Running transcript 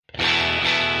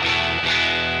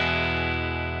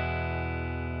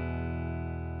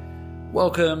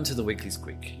Welcome to the Weekly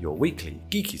Squeak, your weekly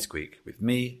geeky squeak with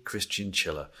me, Christian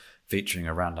Chiller, featuring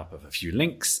a roundup of a few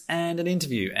links and an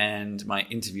interview. And my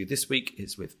interview this week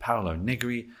is with Paolo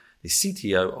Negri, the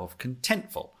CTO of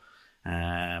Contentful,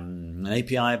 an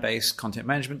API-based content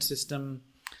management system.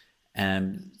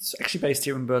 It's actually based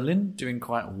here in Berlin, doing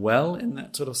quite well in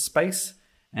that sort of space.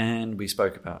 And we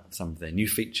spoke about some of their new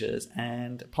features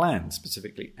and plans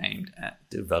specifically aimed at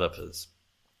developers.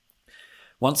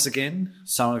 Once again,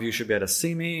 some of you should be able to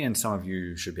see me and some of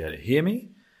you should be able to hear me.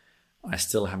 I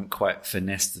still haven't quite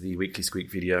finessed the Weekly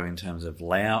Squeak video in terms of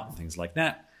layout and things like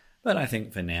that, but I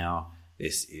think for now,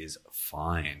 this is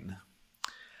fine.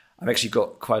 I've actually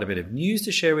got quite a bit of news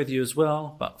to share with you as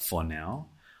well, but for now,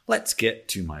 let's get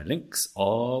to my links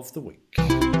of the week.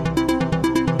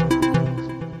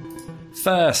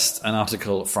 First, an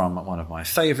article from one of my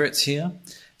favorites here,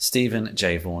 Stephen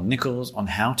J. Vaughan Nichols, on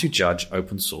how to judge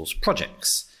open source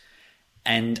projects.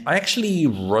 And I actually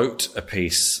wrote a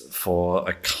piece for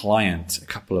a client a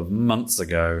couple of months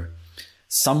ago,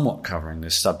 somewhat covering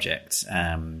this subject,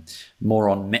 more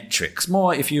on metrics,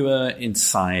 more if you were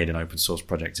inside an open source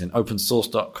project. And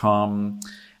opensource.com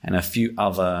and a few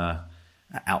other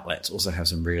outlets also have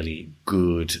some really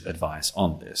good advice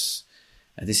on this.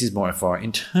 This is more for our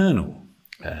internal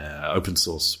open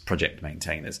source project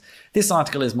maintainers. This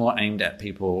article is more aimed at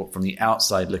people from the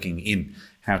outside looking in,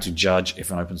 how to judge if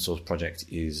an open source project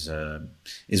is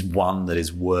one that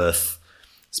is worth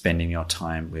spending your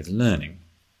time with learning.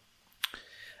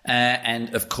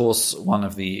 And of course, one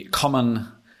of the common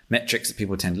metrics that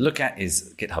people tend to look at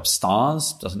is GitHub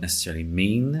stars. Doesn't necessarily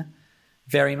mean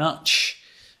very much.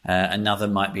 Another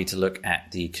might be to look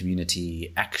at the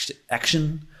community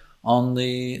action on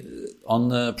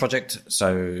the project.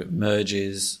 So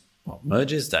merges,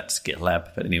 that's GitLab,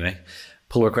 but anyway,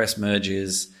 pull request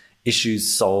merges,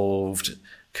 issues solved,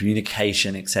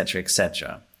 communication, etc.,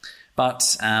 etc.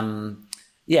 But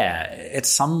it's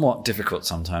somewhat difficult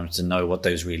sometimes to know what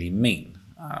those really mean,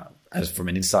 as from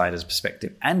an insider's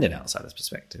perspective and an outsider's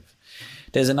perspective.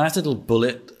 There's a nice little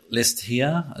bullet list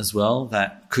here as well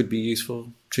that could be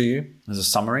useful to you as a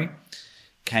summary.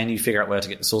 Can you figure out where to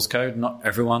get the source code? Not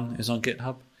everyone is on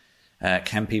GitHub.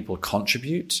 Can people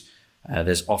contribute?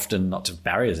 There's often lots of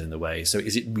barriers in the way. So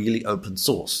is it really open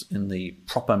source in the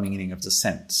proper meaning of the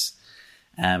sense?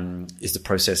 Is the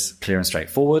process clear and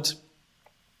straightforward?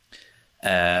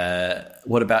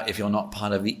 What about if you're not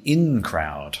part of the in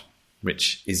crowd,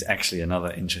 which is actually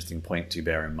another interesting point to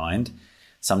bear in mind.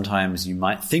 Sometimes you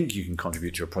might think you can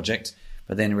contribute to a project,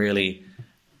 but then really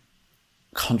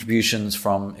contributions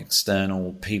from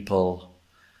external people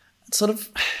sort of,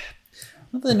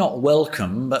 they're not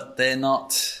welcome, but they're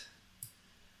not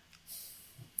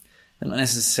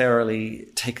necessarily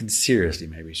taken seriously,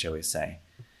 maybe, shall we say.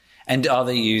 And are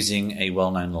they using a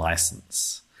well-known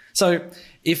license? So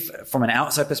if from an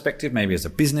outside perspective, maybe as a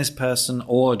business person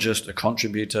or just a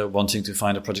contributor wanting to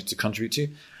find a project to contribute to,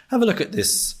 have a look at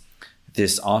this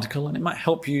article and it might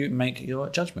help you make your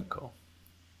judgment call.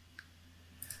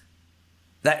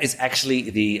 That is actually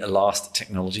the last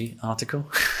technology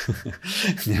article.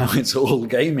 Now it's all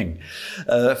gaming.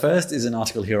 First is an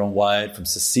article here on Wired from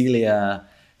Cecilia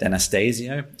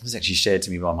D'Anastasio. It was actually shared to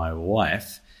me by my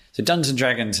wife. So Dungeons &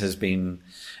 Dragons has been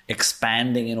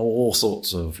expanding in all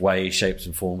sorts of ways, shapes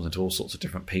and forms and to all sorts of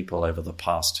different people over the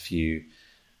past few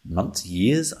months,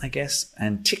 years, I guess.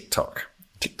 And TikTok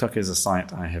is a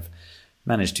site I have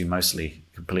managed to mostly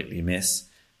completely miss.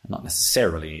 Not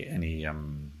necessarily any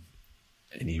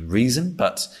reason,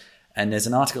 and there's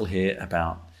an article here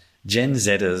about Gen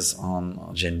Zers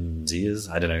on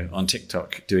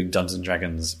TikTok doing Dungeons &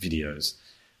 Dragons videos.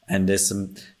 And there's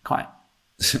some quite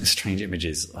strange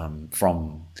images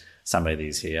from some of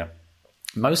these here.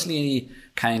 Mostly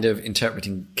kind of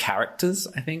interpreting characters,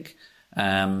 I think,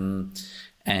 and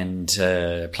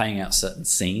playing out certain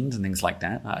scenes and things like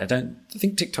that. I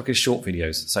think TikTok is short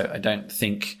videos, so I don't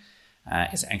think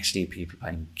it's actually people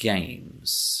playing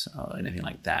games or anything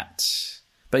like that.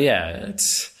 But yeah, and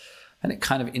it's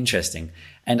kind of interesting.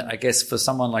 And I guess for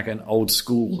someone like an old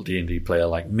school D&D player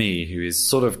like me, who is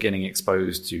sort of getting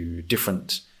exposed to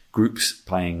different groups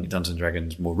playing Dungeons &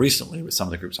 Dragons more recently with some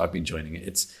of the groups I've been joining,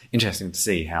 it's interesting to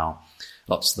see how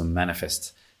lots of them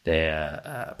manifest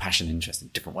their passion and interest in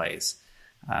different ways.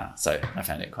 So I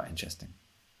found it quite interesting.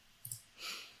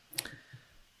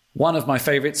 One of my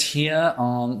favorites here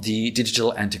on the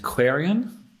Digital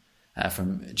Antiquarian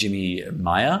from Jimmy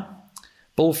Meyer,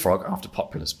 Bullfrog after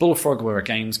Populous. Bullfrog were a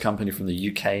games company from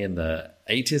the UK in the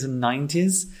 80s and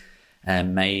 90s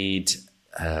and made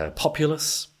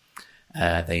Populous.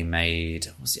 They made,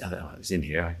 what's the other? Oh, it's in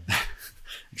here.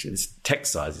 Actually, this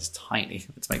text size is tiny.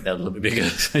 Let's make that a little bit bigger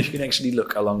so you can actually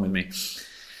look along with me.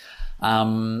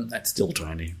 That's still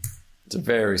tiny. It's a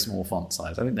very small font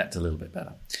size. I think that's a little bit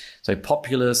better. So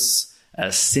Populous,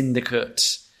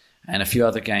 Syndicate, and a few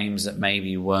other games that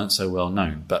maybe weren't so well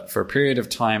known. But for a period of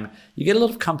time, you get a lot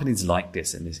of companies like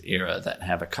this in this era that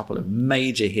have a couple of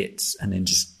major hits and then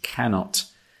just cannot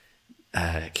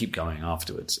keep going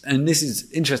afterwards. And this is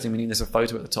interesting. There's a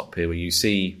photo at the top here where you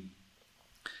see,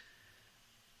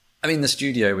 the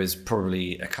studio is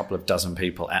probably a couple of dozen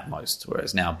people at most,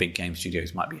 whereas now big game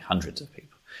studios might be hundreds of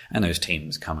people. And those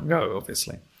teams come and go,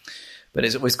 obviously. But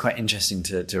it's always quite interesting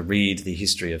to read the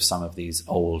history of some of these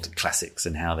old classics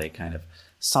and how they kind of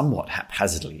somewhat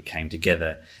haphazardly came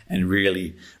together and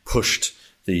really pushed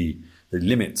the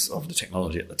limits of the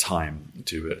technology at the time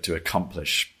to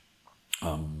accomplish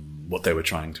what they were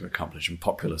trying to accomplish. And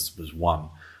Populous was one.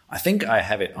 I think I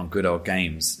have it on Good Old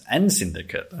Games and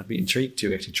Syndicate. I'd be intrigued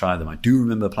to actually try them. I do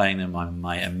remember playing them on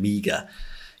my Amiga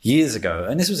years ago.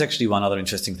 And this was actually one other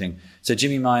interesting thing. So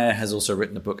Jimmy Meyer has also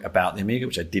written a book about the Amiga,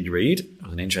 which I did read. It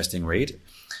was an interesting read.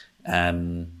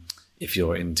 If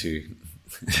you're into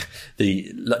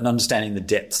understanding the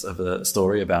depths of a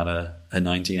story about a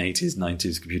 1980s,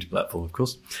 90s computer platform, of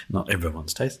course, not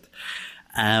everyone's taste.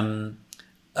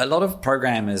 A lot of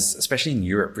programmers, especially in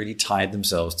Europe, really tied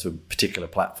themselves to particular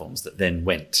platforms that then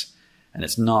went. And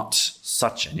it's not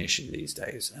such an issue these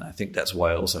days. And I think that's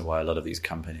why a lot of these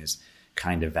companies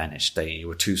kind of vanished. They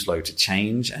were too slow to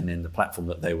change, and then the platform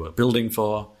that they were building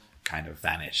for kind of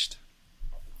vanished.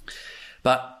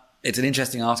 But it's an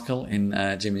interesting article in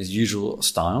Jimmy's usual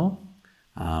style.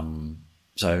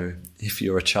 So if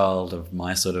you're a child of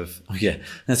my sort of...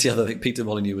 that's the other thing. Peter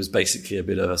Molyneux was basically a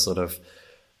bit of a sort of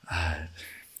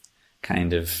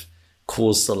kind of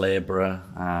cause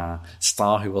célèbre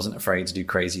star who wasn't afraid to do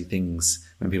crazy things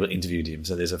when people interviewed him.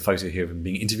 So there's a photo here of him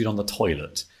being interviewed on the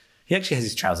toilet. He actually has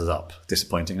his trousers up,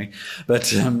 disappointingly.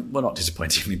 But, well, not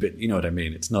disappointingly, but you know what I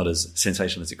mean. It's not as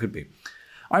sensational as it could be.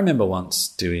 I remember once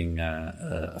doing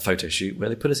a photo shoot where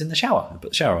they put us in the shower and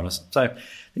put the shower on us. So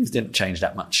things didn't change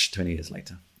that much 20 years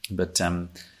later. But,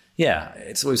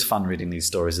 it's always fun reading these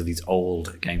stories of these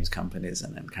old games companies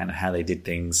and kind of how they did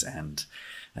things and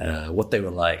what they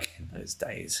were like in those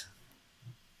days.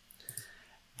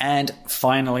 And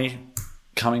finally,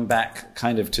 coming back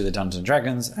kind of to the Dungeons &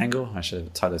 Dragons angle, I should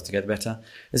have tied those together better.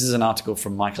 This is an article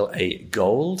from Michael A.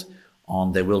 Gold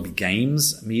on There Will Be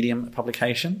Games Medium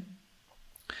publication.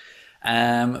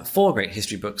 4 great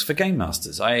history books for game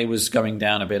masters. I was going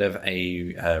down a bit of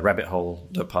a rabbit hole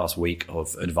the past week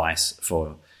of advice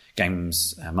for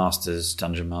games masters,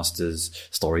 dungeon masters,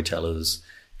 storytellers,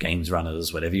 games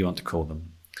runners, whatever you want to call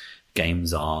them, game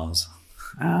czars.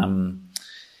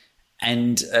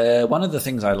 And one of the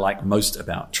things I like most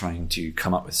about trying to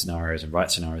come up with scenarios and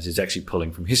write scenarios is actually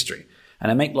pulling from history.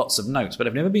 And I make lots of notes, but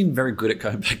I've never been very good at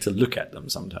going back to look at them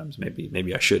sometimes.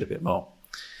 Maybe I should a bit more.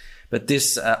 But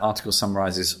this article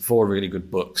summarizes 4 really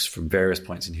good books from various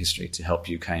points in history to help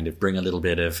you kind of bring a little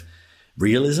bit of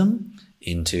realism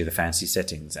into the fantasy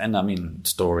settings. And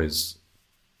stories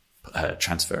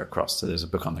transfer across. So there's a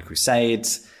book on the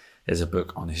Crusades. There's a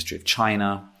book on the history of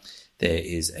China. There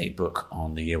is a book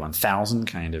on the year 1000,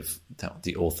 kind of that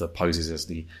the author poses as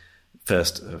the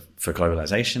first for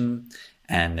globalization.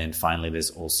 And then finally,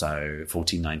 there's also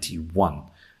 1491,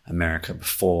 America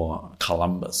before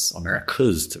Columbus,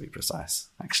 Americas to be precise,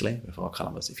 actually, before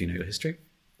Columbus, if you know your history.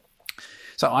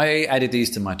 So I added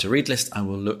these to my to-read list. I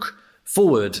will look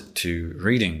forward to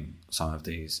reading some of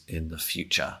these in the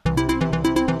future.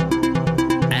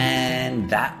 And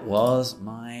that was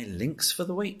my links for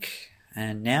the week.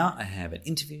 And now I have an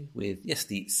interview with,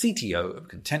 the CTO of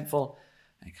Contentful,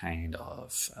 a kind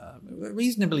of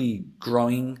reasonably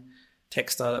growing tech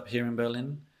startup here in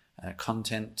Berlin,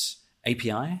 content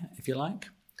API, if you like.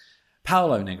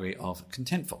 Paolo Negri of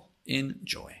Contentful.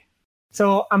 Enjoy.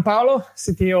 So I'm Paolo,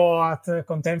 CTO at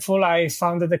Contentful. I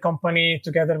founded the company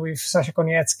together with Sasha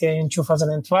Koniecki in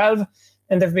 2012,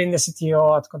 and I've been the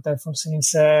CTO at Contentful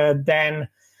since then.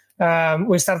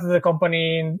 We started the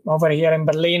company over here in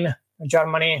Berlin,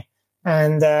 Germany.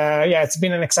 And it's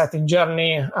been an exciting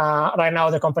journey. Right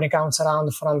now, the company counts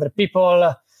around 400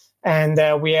 people.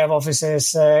 And we have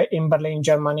offices in Berlin,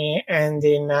 Germany, and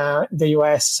in the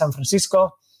US, San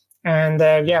Francisco. And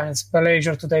it's a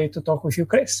pleasure today to talk with you,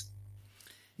 Chris.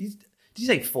 Did you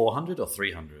say 400 or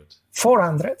 300?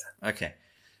 400. Okay.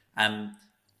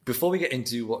 Before we get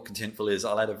into what Contentful is,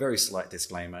 I'll add a very slight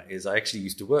disclaimer, is I actually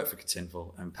used to work for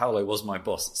Contentful, and Paolo was my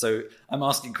boss. So I'm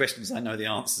asking questions I know the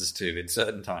answers to in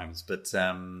certain times. But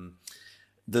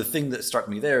the thing that struck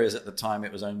me there is at the time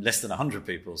it was only less than 100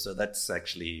 people. So that's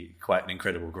actually quite an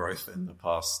incredible growth in the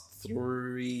past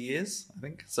 3 years, I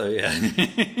think. So yeah.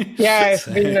 Yeah,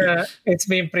 it's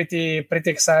been pretty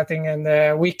exciting,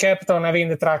 and we kept on having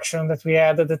the traction that we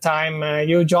had at the time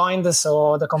you joined.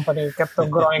 So the company kept on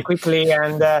growing quickly,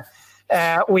 and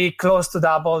we close to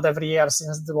doubled every year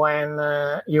since when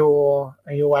you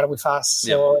were with us.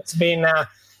 So It's been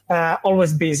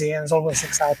always busy and it's always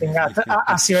exciting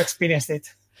as you experienced it.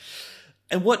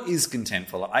 And what is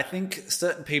Contentful? I think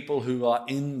certain people who are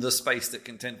in the space that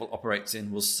Contentful operates in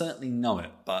will certainly know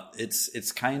it, but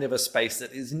it's kind of a space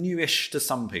that is newish to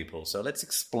some people. So let's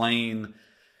explain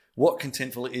what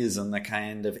Contentful is and the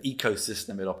kind of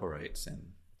ecosystem it operates in.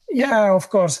 Yeah, of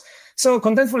course. So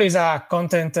Contentful is a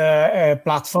content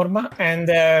platform, and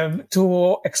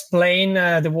to explain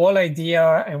the whole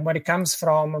idea and where it comes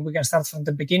from, we can start from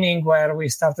the beginning, where we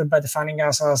started by defining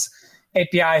us as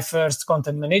API-first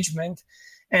content management.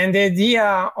 And the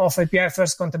idea of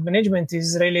API-first content management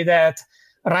is really that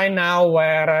right now,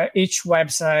 where each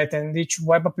website and each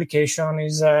web application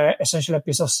is essentially a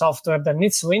piece of software that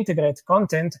needs to integrate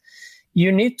content,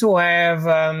 you need to have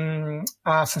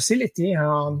a facility,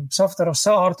 software of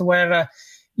sort, where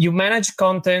you manage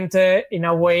content in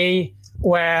a way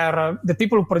where the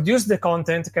people who produce the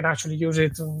content can actually use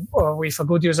it with a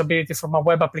good usability from a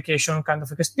web application kind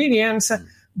of experience.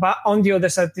 But on the other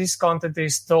side, this content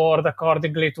is stored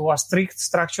accordingly to a strict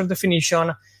structure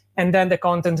definition, and then the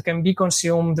content can be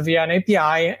consumed via an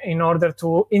API in order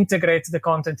to integrate the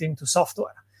content into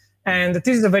software. And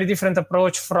this is a very different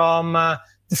approach from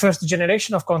the first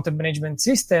generation of content management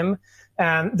system.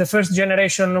 The first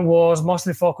generation was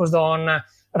mostly focused on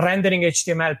rendering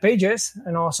HTML pages,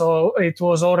 and also it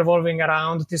was all revolving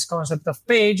around this concept of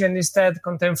page. And instead,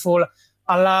 Contentful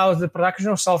allows the production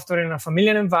of software in a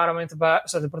familiar environment,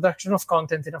 the production of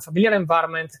content in a familiar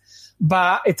environment,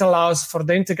 but it allows for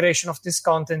the integration of this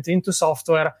content into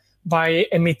software by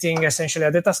emitting essentially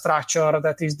a data structure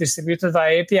that is distributed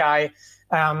via API.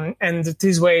 And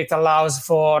this way, it allows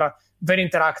for very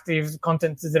interactive,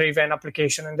 content-driven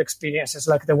application and experiences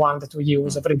like the one that we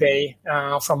use every day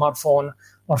from our phone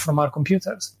or from our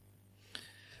computers.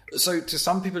 So to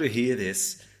some people who hear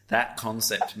this, that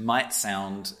concept might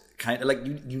sound kind of like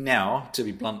you now, to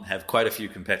be blunt, have quite a few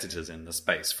competitors in the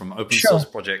space, from open source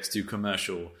projects to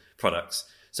commercial products.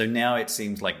 So now it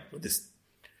seems like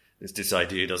this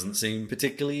idea doesn't seem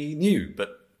particularly new,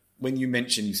 but when you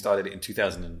mentioned you started it in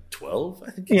 2012, I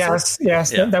think. Yes, yeah.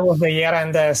 That was the year,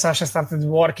 and Sasha started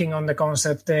working on the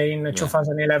concept in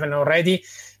 2011 already.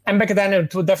 And back then,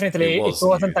 it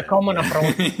wasn't a common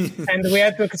approach. And we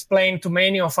had to explain to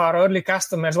many of our early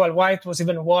customers, why it was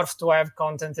even worth to have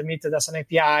content emitted as an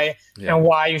API and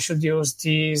why you should use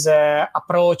this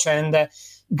approach. And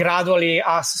gradually,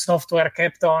 as software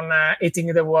kept on eating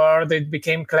the world, it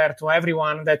became clear to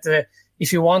everyone that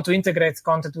if you want to integrate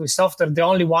content with software, the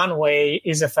only one way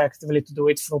is effectively to do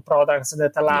it through products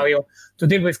that allow you to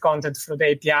deal with content through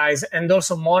the APIs. And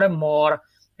also more and more,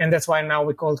 and that's why now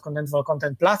we call it Contentful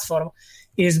Content Platform,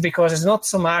 is because it's not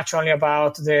so much only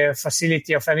about the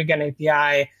facility of having an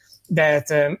API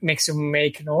that makes you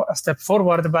make a step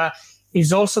forward, but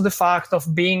is also the fact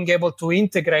of being able to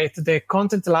integrate the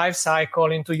content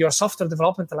lifecycle into your software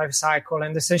development lifecycle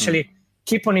and essentially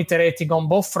keep on iterating on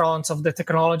both fronts of the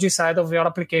technology side of your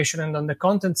application and on the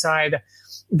content side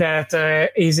that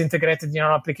is integrated in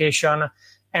your application,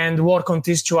 and work on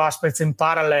these two aspects in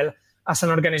parallel as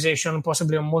an organization,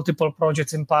 possibly on multiple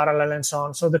projects in parallel and so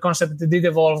on. So the concept did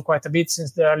evolve quite a bit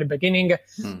since the early beginning.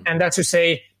 And that's to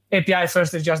say, API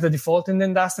first is just the default in the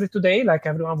industry today. Like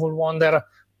everyone will wonder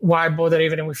why bother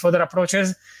even with other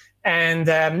approaches. And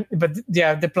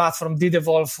the platform did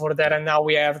evolve further, and now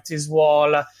we have this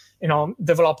wall,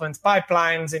 development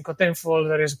pipelines in Contentful.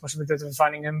 There is a possibility of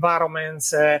defining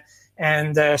environments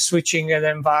and switching the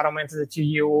environment that you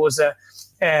use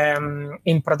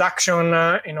in production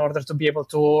in order to be able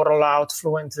to roll out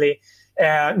fluently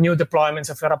new deployments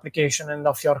of your application and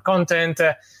of your content.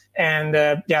 And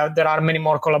there are many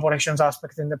more collaborations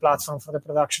aspects in the platform for the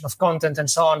production of content and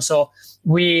so on. So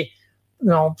we,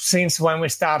 since when we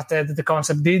started, the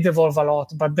concept did evolve a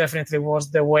lot, but definitely was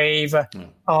the wave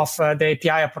of the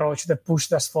API approach that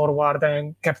pushed us forward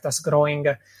and kept us growing.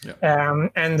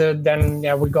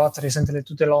 Then we got recently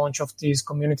to the launch of this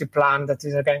community plan that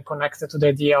is again connected to the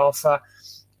idea of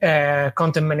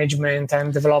content management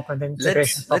and development and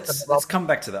integration. Let's come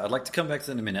back to that. I'd like to come back to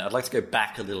that in a minute. I'd like to go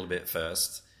back a little bit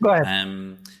first. Go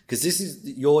ahead. Because this is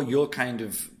your kind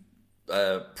of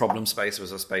problem space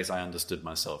was a space I understood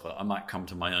myself. I might come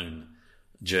to my own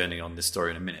journey on this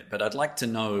story in a minute, but I'd like to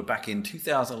know, back in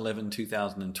 2011,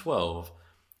 2012,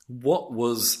 what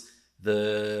was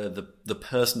the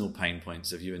personal pain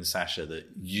points of you and Sasha that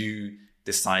you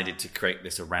decided to create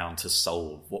this around to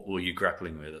solve? What were you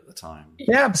grappling with at the time?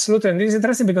 Yeah, absolutely. And this is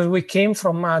interesting because we came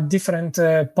from different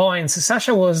points.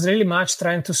 Sasha was really much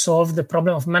trying to solve the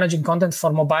problem of managing content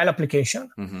for mobile application.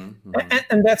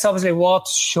 And that's obviously what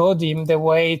showed him the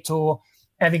way to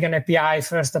having an API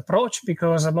first approach,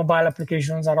 because mobile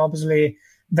applications are obviously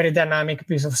very dynamic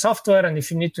piece of software. And if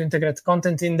you need to integrate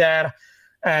content in there,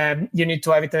 you need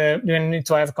to have it. You need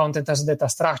to have content as data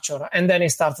structure, and then he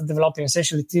started developing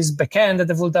essentially this backend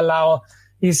that would allow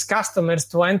his customers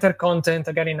to enter content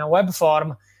again in a web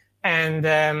form, and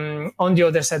on the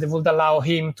other side, it would allow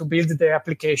him to build the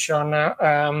application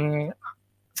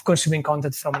consuming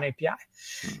content from an API.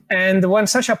 And when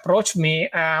Sasha approached me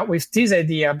with this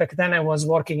idea, back then I was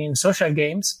working in social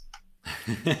games.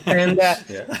 And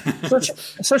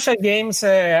social games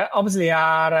obviously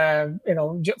are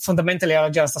fundamentally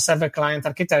are just a server client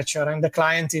architecture, and the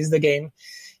client is the game.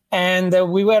 And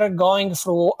we were going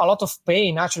through a lot of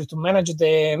pain actually to manage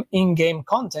the in-game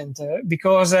content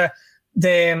because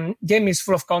the game is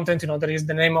full of content. There is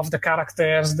the name of the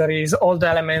characters, there is all the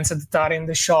elements that are in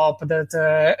the shop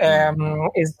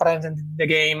that is present in the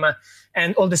game,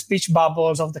 and all the speech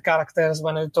bubbles of the characters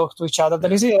when they talk to each other.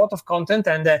 There is a lot of content,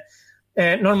 and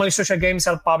normally social games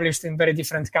are published in very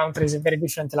different countries in very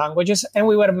different languages, and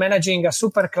we were managing a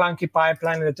super clunky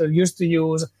pipeline that we used to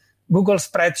use Google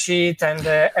spreadsheet, and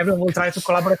everyone will try to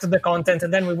collaborate with the content,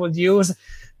 and then we would use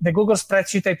the Google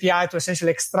spreadsheet API to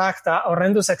essentially extract a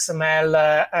horrendous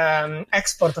XML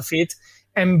export of it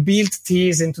and build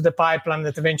these into the pipeline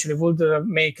that eventually would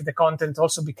make the content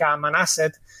also become an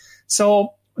asset.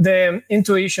 So the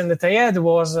intuition that I had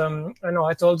was,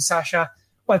 I told Sasha,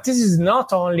 well, this is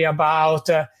not only about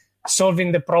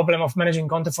solving the problem of managing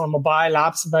content for mobile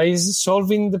apps, but is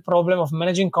solving the problem of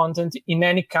managing content in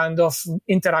any kind of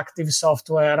interactive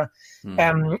software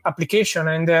application.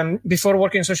 And before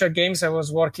working in social games, I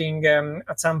was working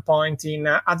at some point in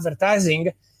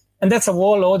advertising. And that's a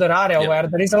whole other area where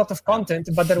there is a lot of content,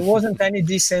 but there wasn't any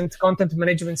decent content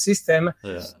management system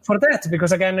for that.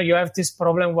 Because again, you have this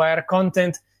problem where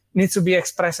content needs to be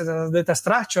expressed as a data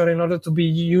structure in order to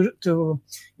be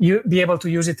able to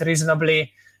use it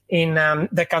reasonably in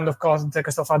that kind of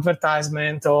context of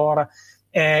advertisement or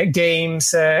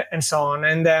games and so on.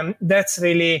 And that's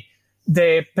really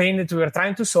the pain that we were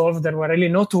trying to solve. There were really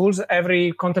no tools.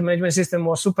 Every content management system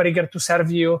was super eager to serve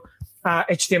you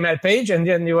HTML page. And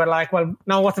then you were like, well,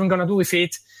 now what I'm going to do with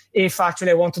it if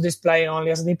actually I want to display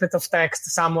only a snippet of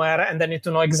text somewhere, and I need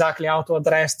to know exactly how to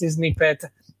address this snippet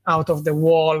out of the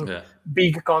whole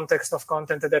big context of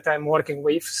content that I'm working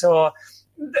with. So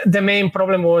the main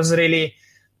problem was really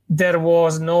there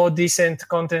was no decent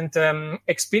content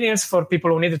experience for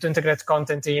people who needed to integrate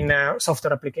content in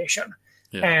software application.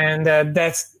 And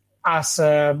that's, as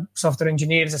software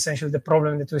engineers, essentially the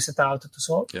problem that we set out to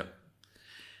solve.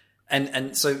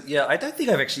 And so, I don't think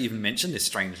I've actually even mentioned this,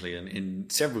 strangely, in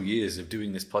several years of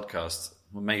doing this podcast.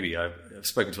 Well, maybe I've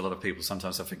spoken to a lot of people.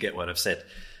 Sometimes I forget what I've said.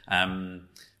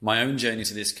 My own journey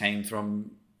to this came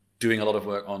from doing a lot of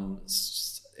work on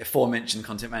aforementioned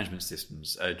content management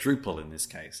systems, Drupal in this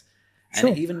case.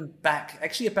 And even back,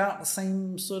 actually about the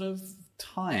same sort of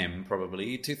time,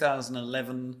 probably,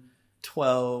 2011,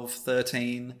 12,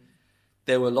 13,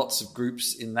 there were lots of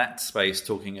groups in that space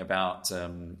talking about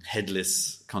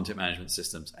headless content management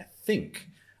systems. I think,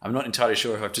 I'm not entirely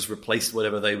sure if I've just replaced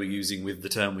whatever they were using with the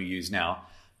term we use now,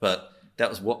 but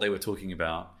that was what they were talking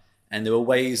about. And there were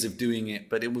ways of doing it,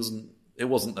 but it wasn't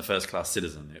the first class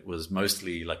citizen. It was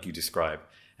mostly like you described.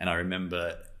 And I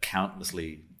remember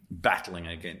countlessly battling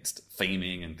against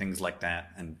theming and things like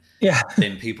that. And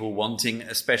then people wanting,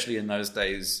 especially in those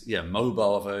days,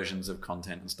 mobile versions of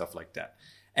content and stuff like that.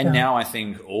 And now I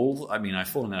think I've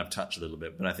fallen out of touch a little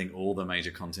bit, but I think all the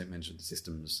major content management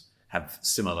systems have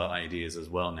similar ideas as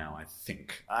well now, I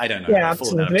think. I don't know. I've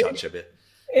fallen out of touch a bit.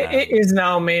 It is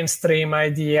now mainstream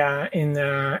idea in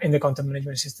the content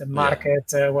management system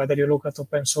market, whether you look at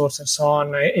open source and so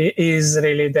on. It is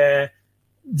really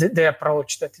the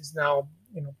approach that is now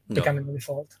becoming the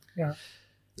default.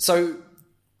 So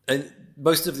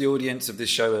most of the audience of this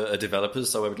show are developers,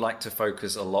 so I would like to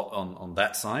focus a lot on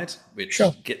that side, which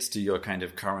gets to your kind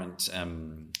of current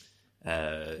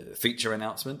feature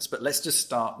announcements. But let's just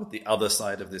start with the other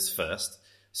side of this first.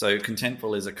 So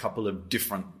Contentful is a couple of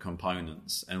different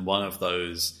components, and one of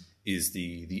those is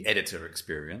the editor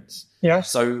experience.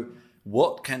 So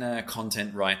what can a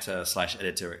content writer /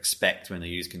 editor expect when they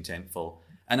use Contentful?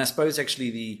 And I suppose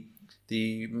actually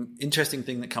the interesting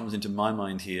thing that comes into my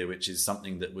mind here, which is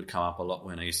something that would come up a lot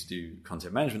when I used to do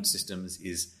content management systems,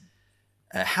 is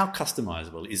how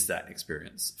customizable is that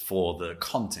experience for the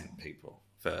content people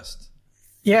first?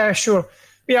 Yeah, sure.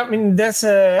 Yeah, I mean, that's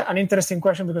an interesting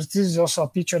question, because this is also a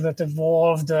feature that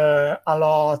evolved a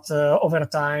lot over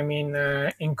time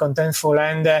in Contentful.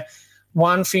 And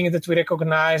one thing that we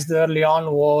recognized early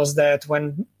on was that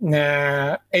when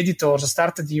editors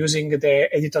started using the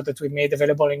editor that we made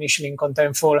available initially in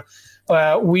Contentful,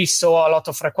 we saw a lot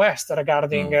of requests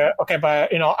regarding, okay,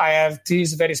 but I have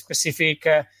this very specific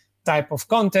type of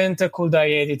content. Could I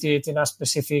edit it in a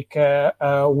specific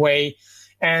way?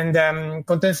 And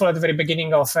Contentful at the very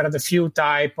beginning offered a few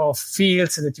type of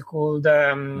fields that you could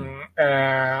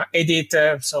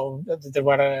edit. So there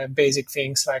were basic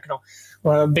things like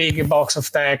a big box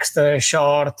of text,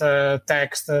 short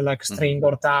text like string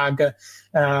or tag,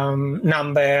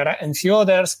 number, and few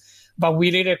others. But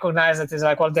we really recognize that it's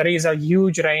like, well, there is a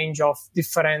huge range of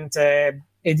different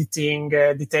editing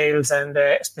details and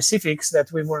specifics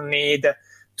that we will need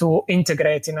to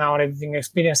integrate in our editing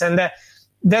experience. And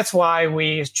that's why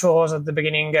we chose at the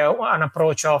beginning an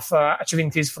approach of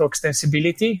achieving this through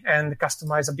extensibility and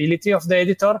customizability of the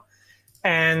editor.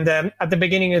 And at the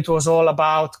beginning, it was all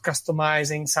about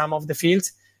customizing some of the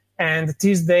fields. And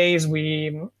these days,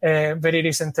 we very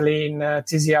recently in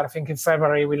this year, I think in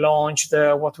February, we launched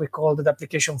what we call the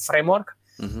application framework,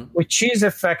 which is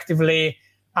effectively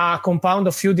a compound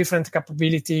of few different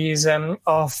capabilities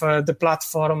of the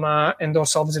platform and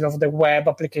also obviously of the web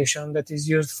application that is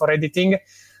used for editing,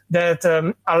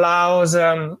 that allows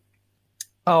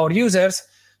our users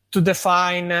to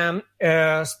define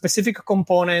specific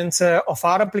components of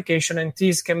our application, and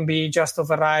these can be just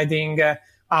overriding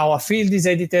how a field is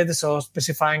edited, so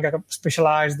specifying a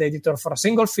specialized editor for a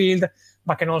single field,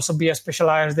 but can also be a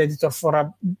specialized editor for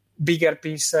a bigger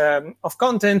piece of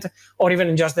content, or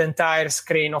even just the entire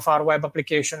screen of our web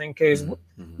application in case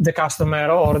the customer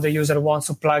or the user wants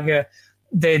to plug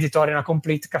the editor in a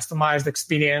complete customized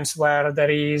experience where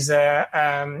there is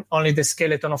only the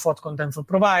skeleton of what Contentful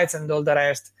provides and all the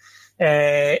rest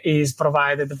is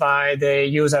provided by the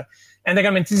user. And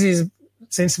again, this is,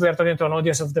 since we are talking to an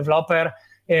audience of developer,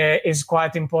 is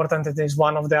quite important. It is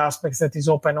one of the aspects that is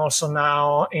open also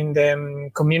now in the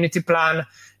community plan.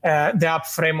 The app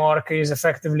framework is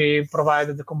effectively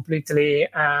provided completely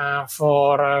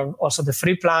for also the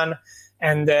free plan,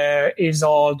 and is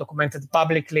all documented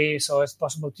publicly, so it's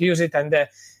possible to use it. And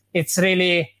it's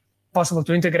really possible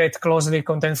to integrate closely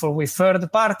Contentful with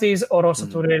third parties, or also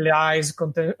to realize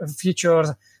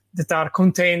features that are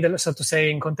contained, so to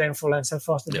say, in Contentful and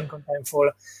self-hosted in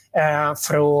Contentful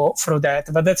through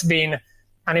that. But that's been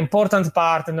an important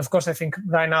part. And of course, I think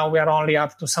right now we are only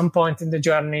up to some point in the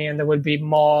journey, and there will be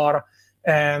more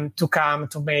to come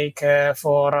to make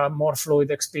for a more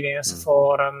fluid experience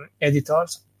for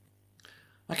editors.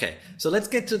 Okay, so let's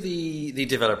get to the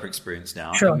developer experience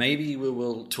now. Sure. And maybe we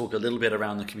will talk a little bit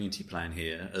around the community plan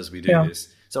here as we do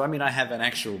this. So, I mean, I have an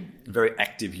actual very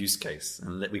active use case,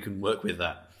 and we can work with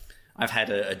that. I've had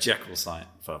a Jekyll site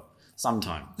for some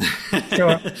time,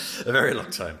 Sure. a very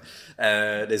long time.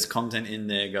 There's content in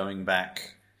there going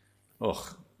back,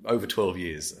 over 12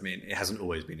 years. I mean, it hasn't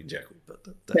always been in Jekyll, but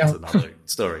that's another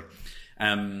story.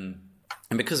 And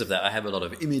because of that, I have a lot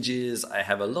of images. I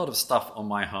have a lot of stuff on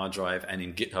my hard drive and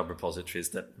in GitHub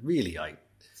repositories that really I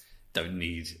don't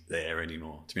need there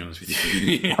anymore, to be honest with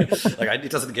you.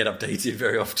 It doesn't get updated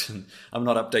very often. I'm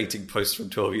not updating posts from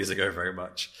 12 years ago very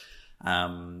much.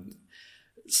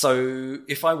 So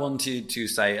if I wanted to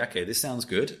say, okay, this sounds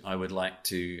good, I would like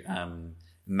to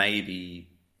maybe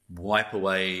wipe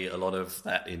away a lot of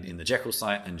that in the Jekyll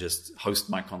site and just host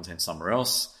my content somewhere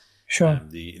else. Sure.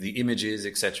 The images,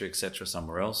 et cetera,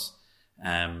 somewhere else.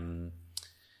 And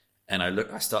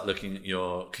I start looking at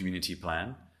your community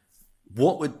plan.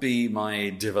 What would be my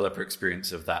developer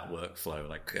experience of that workflow?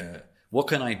 What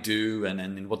can I do, and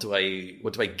then what do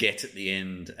I get at the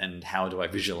end, and how do I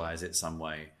visualize it some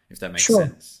way, if that makes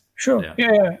sense? Sure.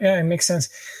 Yeah, it makes sense.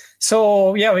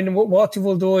 So what you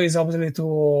will do is obviously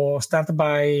to start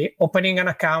by opening an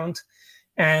account,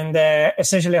 and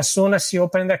essentially as soon as you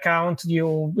open the account,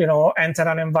 you enter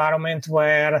an environment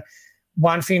where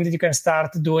one thing that you can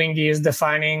start doing is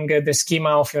defining the schema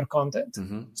of your content.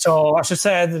 So as you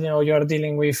said, you're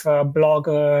dealing with a blog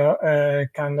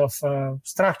kind of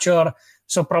structure.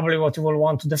 So probably what you will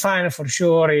want to define for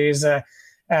sure is a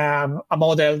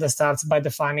model that starts by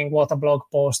defining what a blog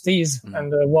post is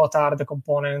and what are the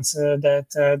components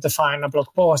that define a blog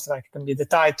post. Like it can be the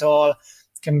title,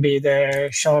 it can be the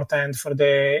shorthand for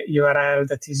the URL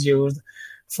that is used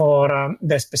for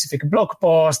the specific blog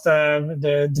post,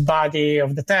 the body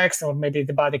of the text, or maybe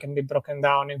the body can be broken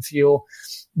down in few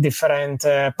different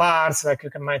parts. Like you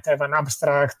might have an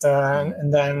abstract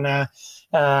and then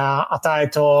a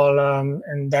title,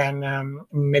 and then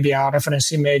maybe a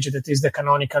reference image that is the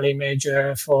canonical image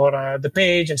for the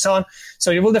page, and so on.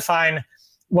 So you will define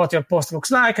what your post looks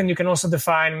like, and you can also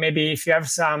define maybe if you have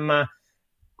some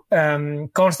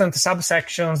constant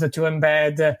subsections that you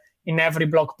embed in every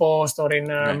blog post or in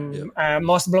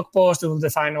most blog posts. You will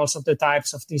define also the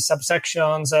types of these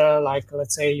subsections. Like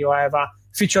let's say you have a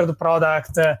featured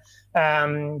product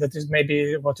that is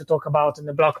maybe what you talk about in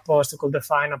the blog post. You could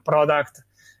define a product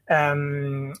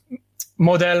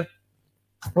model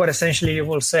where essentially you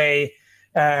will say,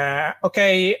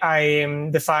 okay, I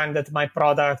define that my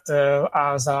product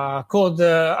as a code,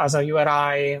 as a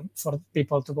URI for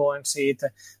people to go and see it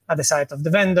at the site of the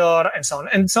vendor, and so on,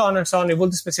 and so on, and so on. You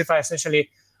will specify essentially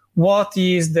what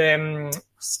is the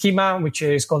schema, which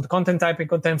is called content type in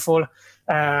Contentful.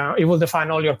 You will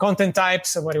define all your content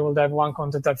types, where you will have one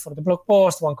content type for the blog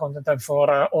post, one content type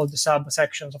for all the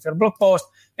subsections of your blog post,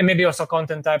 and maybe also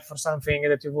content type for something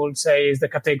that you would say is the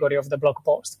category of the blog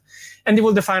post. And you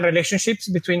will define relationships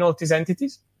between all these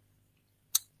entities.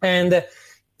 And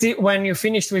when you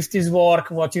finished with this work,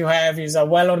 what you have is a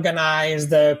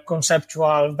well-organized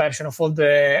conceptual version of all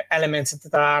the elements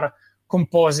that are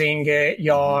composing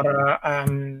your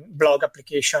blog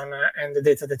application and the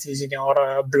data that is in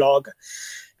your blog.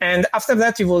 And after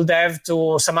that, you will have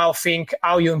to somehow think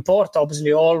how you import,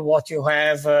 obviously, all what you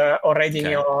have already in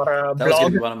your blog. That was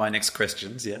going to be one of my next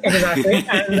questions, yeah. Exactly.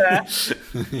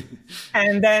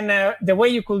 And then the way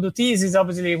you could do this is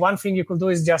obviously one thing you could do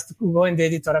is just go in the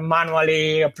editor and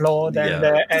manually upload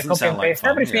and copy and paste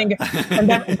everything. Yeah. And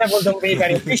that will be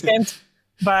very efficient.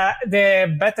 But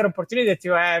the better opportunity that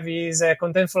you have is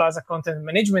Contentful as a content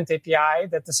management API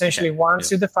that essentially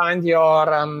once you define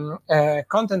your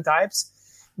content types,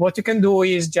 what you can do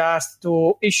is just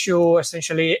to issue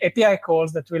essentially API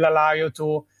calls that will allow you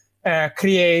to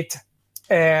create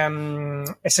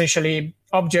essentially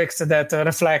objects that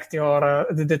reflect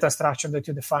the data structure that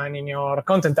you define in your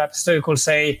content types. So you could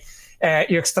say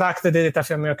you extract the data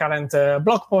from your current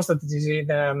blog post that is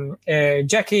in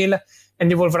Jekyll, and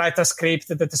you will write a script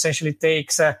that essentially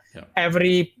takes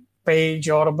every page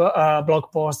or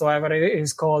blog post, whatever it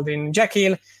is called in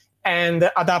Jekyll, and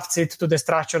adapts it to the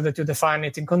structure that you define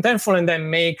it in Contentful, and then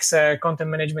makes content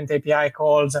management API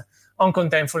calls on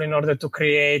Contentful in order to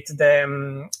create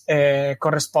the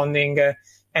corresponding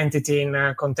entity in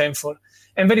Contentful.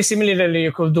 And very similarly,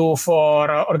 you could do for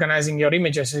organizing your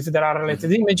images. If there are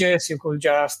related images, you could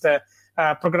just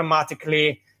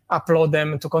programmatically upload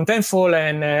them to Contentful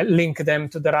and link them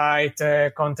to the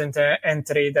right content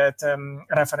entry that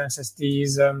references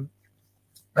these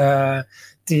that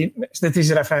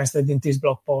is referenced in this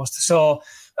blog post. So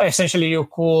essentially, you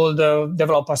could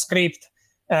develop a script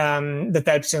that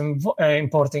helps in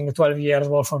importing 12 years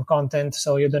worth of content.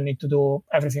 So you don't need to do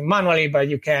everything manually, but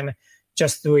you can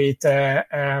just do it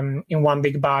in one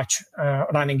big batch,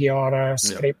 running your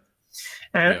script.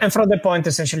 And from that point,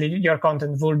 essentially, your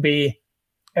content will be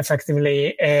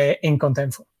effectively in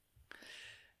Contentful.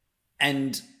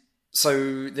 And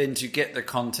so then to get the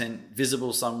content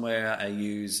visible somewhere, I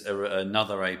use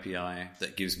another API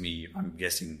that gives me, I'm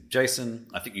guessing, JSON.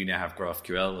 I think you now have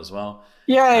GraphQL as well.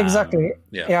 Yeah, exactly.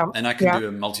 And I can do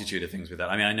a multitude of things with that.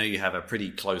 I mean, I know you have a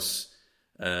pretty close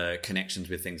connections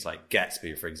with things like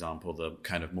Gatsby, for example, the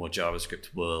kind of more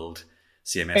JavaScript world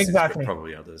CMS, but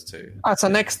probably others too. As a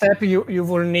next step, you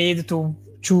will need to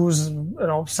choose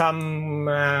some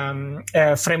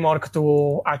framework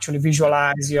to actually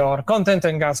visualize your content,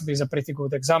 and Gatsby is a pretty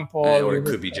good example. Or it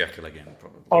could be Jekyll again,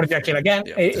 probably. Or Jekyll again,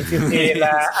 if you feel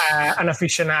an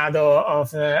aficionado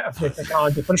of the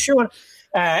technology, for sure.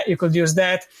 You could use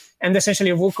that, and essentially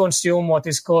you will consume what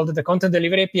is called the Content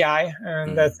Delivery API,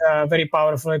 and that's a very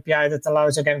powerful API that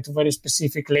allows, again, to very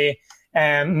specifically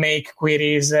make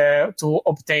queries to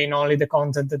obtain only the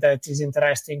content that is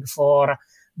interesting for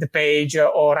the page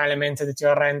or element that you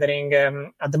are rendering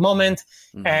at the moment.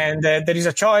 And there is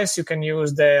a choice. You can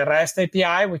use the REST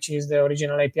API, which is the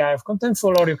original API of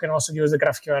Contentful, or you can also use the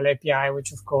GraphQL API,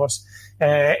 which of course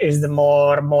is the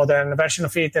more modern version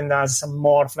of it and has some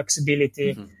more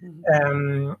flexibility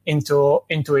into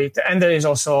it. And there is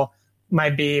also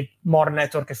might be more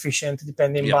network efficient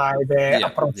depending by the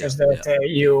approaches that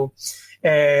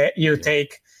you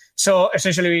take. So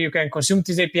essentially, you can consume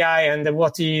this API, and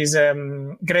what is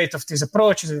great of this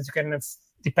approach is that you can,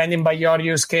 depending by your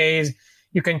use case,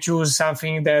 you can choose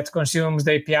something that consumes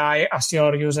the API as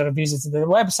your user visits the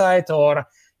website, or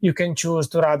you can choose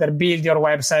to rather build your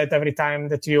website every time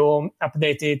that you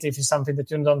update it, if it's something that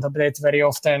you don't update very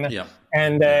often. Yeah.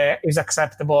 And it's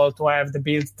acceptable to have the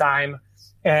build time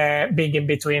big in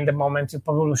between the moment you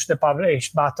publish the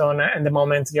publish button and the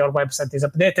moment your website is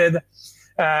updated.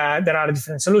 There are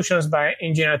different solutions, but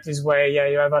in general, this way,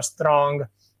 you have a strong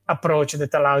approach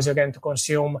that allows you again to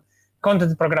consume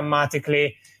content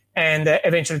programmatically and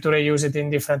eventually to reuse it in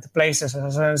different places.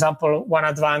 As an example, one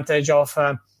advantage of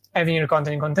having your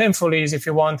content in Contentful is if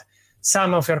you want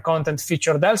some of your content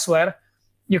featured elsewhere,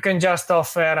 you can just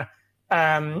offer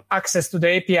access to the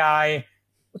API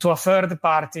to a third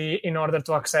party in order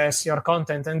to access your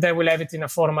content, and they will have it in a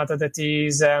format that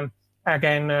is API,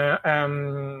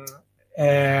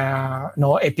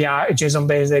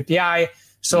 JSON-based API.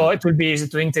 So it will be easy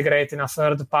to integrate in a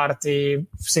third-party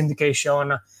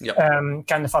syndication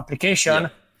kind of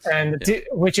application,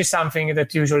 which is something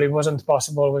that usually wasn't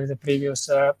possible with the previous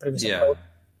approach.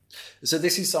 So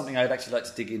this is something I'd actually like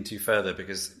to dig into further,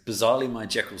 because bizarrely my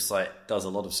Jekyll site does a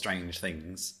lot of strange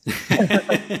things.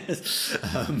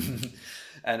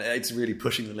 And it's really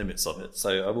pushing the limits of it.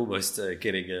 So I'm almost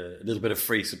getting a little bit of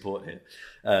free support here.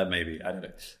 Maybe, I don't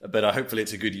know. But hopefully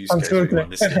it's a good use case for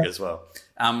everyone listening as well.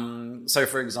 So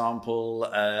for example,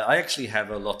 I actually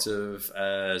have a lot of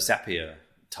Zapier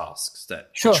tasks that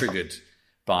are triggered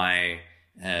by,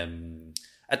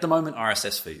 at the moment,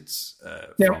 RSS feeds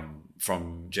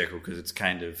from Jekyll, because it's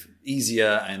kind of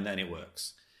easier and then it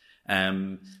works.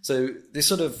 So this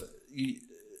sort of...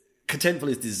 Contentful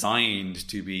is designed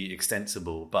to be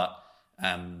extensible, but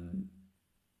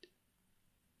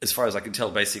as far as I can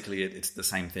tell, basically it's the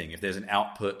same thing. If there's an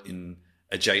output in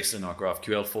a JSON or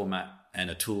GraphQL format and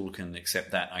a tool can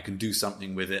accept that, I can do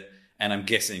something with it. And I'm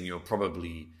guessing you're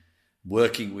probably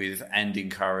working with and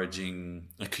encouraging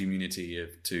a community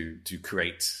to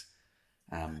create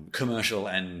commercial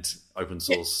and open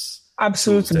source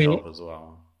tools to help as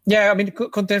well. Yeah, I mean,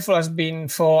 Contentful has been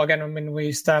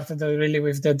we started really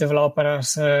with the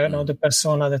developers, the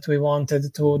persona that we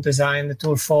wanted to design the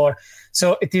tool for.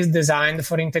 So it is designed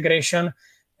for integration.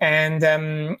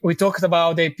 And we talked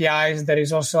about APIs. There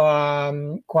is also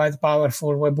a quite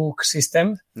powerful webhook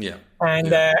system. Yeah.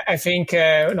 And I think,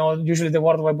 usually the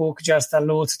word webhook just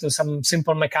alludes to some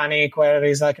simple mechanic where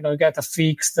it's like, you get a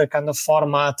fixed kind of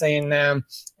format in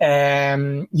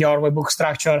your webhook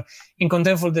structure. In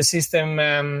Contentful, the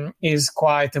system is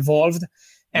quite evolved.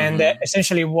 And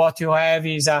essentially what you have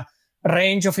is a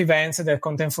range of events that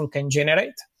Contentful can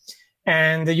generate.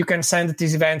 And you can send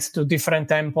these events to different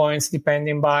endpoints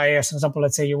depending by, for example,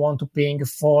 let's say you want to ping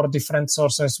 4 different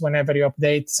sources whenever you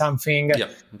update something,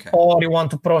 or you want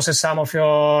to process some of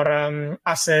your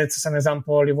assets. As an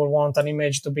example, you will want an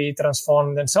image to be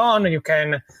transformed and so on. You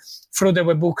can, through the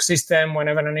webhook system,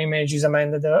 whenever an image is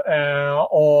amended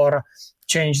or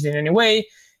changed in any way,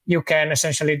 you can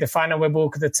essentially define a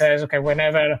webhook that says, okay,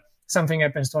 whenever something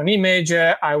happens to an image,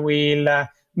 I will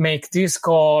make this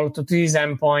call to this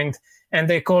endpoint. And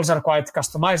the calls are quite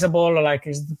customizable, like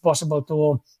it's possible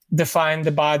to define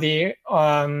the body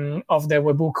of the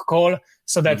webhook call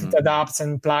so that it adapts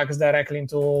and plugs directly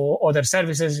into other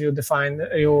services. You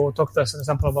talked as an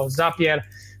example about Zapier.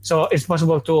 So it's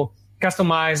possible to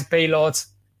customize payloads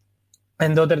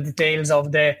and other details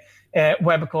of the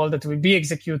web call that will be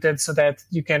executed so that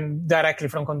you can directly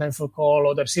from Contentful call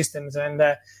other systems. And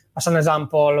as an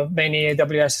example, many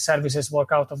AWS services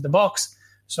work out of the box.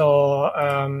 So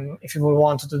if you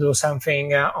want to do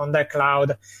something on the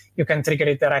cloud, you can trigger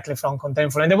it directly from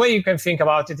Contentful. And the way you can think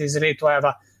about it is really to have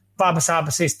a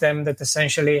pub/sub system that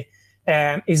essentially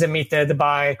is emitted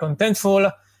by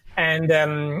Contentful. And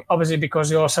obviously,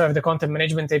 because you also have the content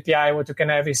management API, what you can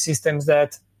have is systems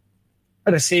that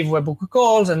receive webhook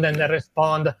calls and then they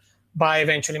respond by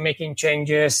eventually making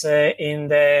changes in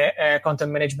the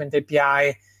content management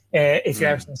API if you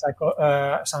have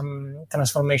some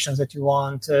transformations that you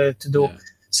want to do. Yeah.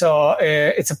 So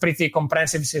it's a pretty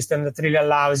comprehensive system that really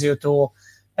allows you to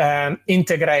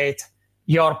integrate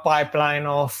your pipeline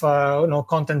of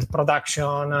content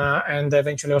production and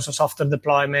eventually also software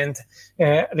deployment.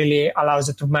 Really allows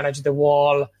you to manage the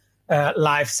whole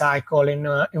life cycle in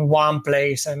one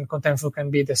place, and Contentful can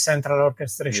be the central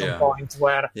orchestration point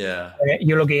where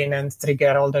you log in and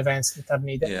trigger all the events that are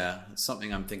needed. Yeah, it's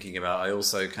something I'm thinking about. I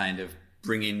also kind of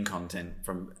bring in content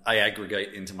I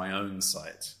aggregate into my own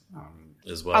site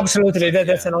as well. Absolutely,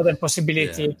 that's another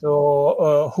possibility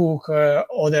to hook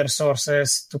other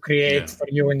sources to create for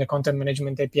you in the content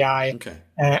management API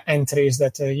entries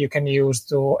that you can use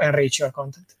to enrich your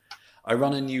content. I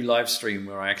run a new live stream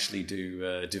where I actually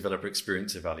do developer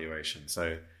experience evaluation.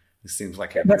 So It seems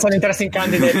like that's an interesting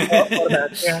candidate for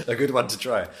that. Yeah. A good one to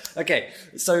try. Okay,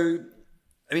 so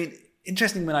I mean,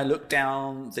 interesting when I look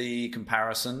down the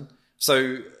comparison.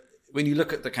 So when you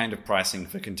look at the kind of pricing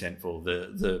for Contentful,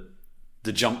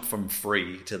 the jump from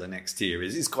free to the next tier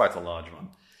is quite a large one.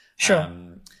 Sure.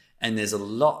 And there's a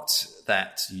lot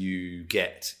that you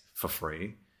get for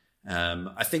free.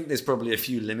 I think there's probably a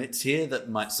few limits here that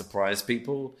might surprise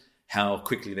people, how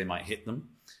quickly they might hit them.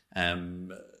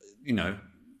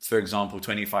 For example,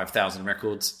 25,000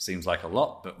 records seems like a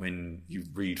lot, but when you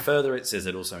read further, it says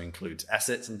it also includes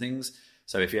assets and things.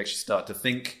 So if you actually start to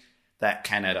think, that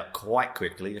can add up quite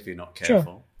quickly if you're not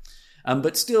careful. Sure.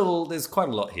 But still, there's quite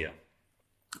a lot here.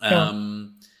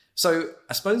 So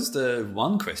I suppose the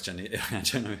one question, I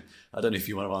don't know if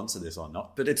you want to answer this or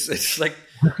not, but it's like,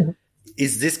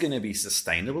 is this going to be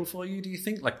sustainable for you, do you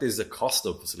think? Like, there's a cost,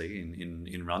 obviously,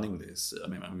 in running this. I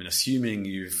mean, assuming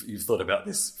you've thought about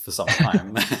this for some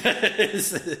time. But,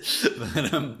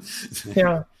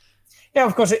 Yeah,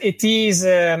 of course, it is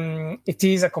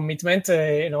a commitment,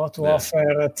 to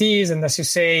offer these. And as you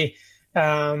say,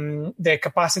 the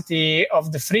capacity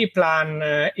of the free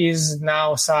plan is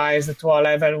now sized to a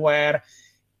level where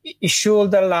it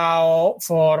should allow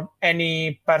for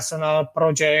any personal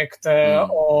project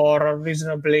or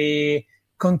reasonably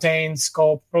contained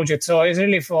scope project. So it's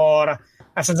really for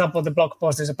example, the blog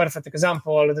post is a perfect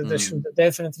example that they should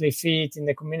definitely fit in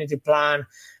the community plan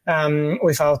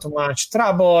without too much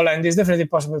trouble. And it's definitely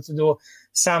possible to do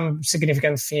some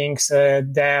significant things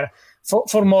there.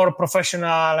 For more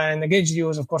professional and engaged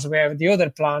use, of course, we have the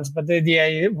other plans, but the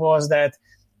idea was that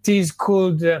these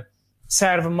could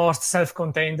serve most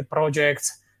self-contained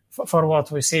projects for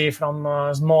what we see, from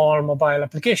small mobile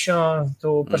application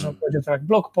to personal project like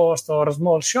blog post or a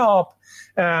small shop.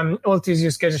 All these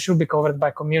use cases should be covered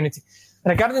by community.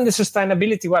 Regarding the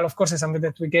sustainability, well, of course, it's something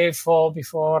that we gave for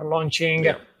before launching.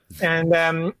 Yeah.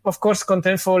 And of course,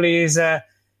 Contentful is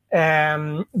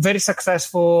very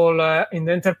successful in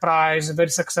the enterprise, very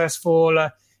successful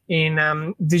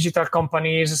in digital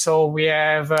companies. So we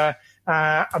have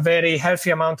a very healthy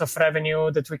amount of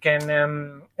revenue that we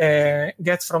can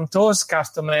get from those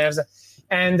customers.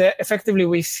 And effectively,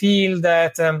 we feel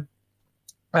that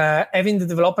having the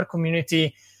developer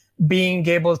community being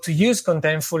able to use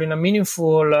Contentful in a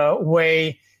meaningful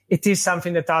way, it is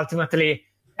something that ultimately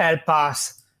help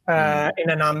us in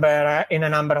a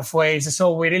number of ways.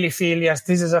 So we really feel, yes,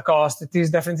 this is a cost. It is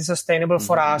definitely sustainable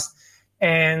for us.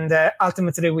 And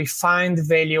ultimately, we find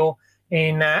value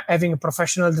in having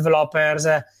professional developers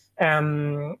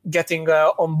getting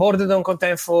onboarded on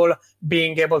Contentful,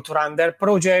 being able to run their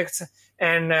projects,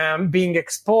 and being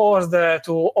exposed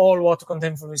to all what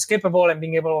Contentful is capable, and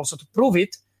being able also to prove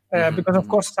it. Because, of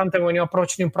course, sometimes when you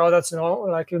approach new products,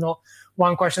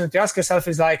 one question that you ask yourself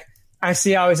is like, I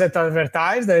see how is it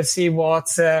advertised, I see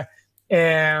what's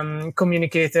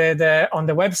communicated on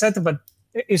the website, but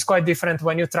it's quite different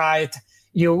when you try it.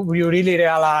 You really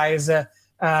realize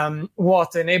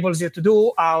what enables you to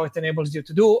do, how it enables you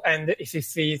to do, and if it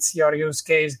fits your use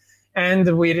case. And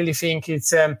we really think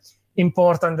it's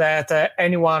important that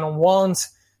anyone who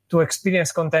wants to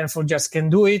experience Contentful just can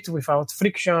do it without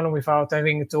friction, without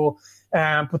having to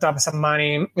put up some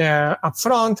money up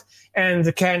front,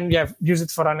 and can use it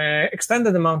for an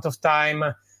extended amount of time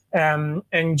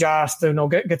and just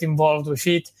get involved with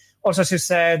it. Also, as you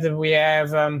said, we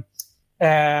have, and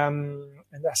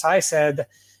as I said,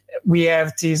 we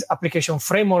have this application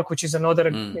framework, which is another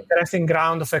interesting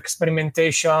ground of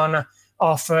experimentation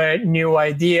of new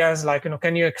ideas. Like,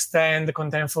 can you extend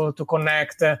Contentful to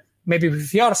connect maybe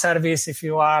with your service if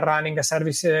you are running a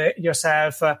service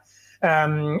yourself,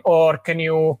 or can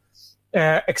you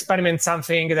experiment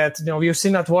something that you've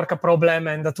seen at work a problem,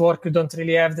 and at work you don't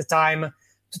really have the time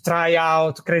to try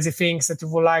out crazy things that you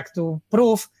would like to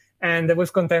prove, and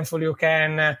with Contentful you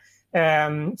can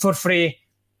for free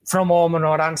from home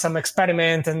run some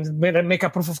experiment and make a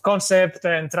proof of concept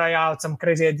and try out some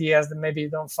crazy ideas that maybe you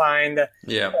don't find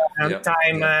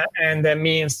time and the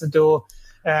means to do.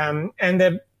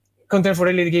 And Contentful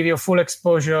really give you full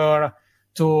exposure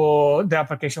to the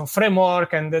application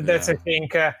framework. And that's, I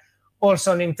think,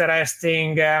 also an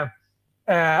interesting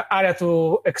area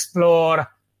to explore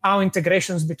how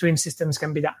integrations between systems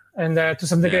can be done. And to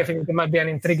some degree, I think it might be an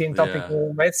intriguing topic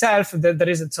by itself. There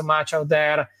isn't so much out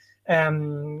there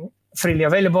freely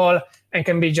available, and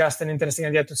can be just an interesting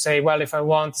idea to say, well, if I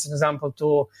want, as an example,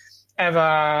 to have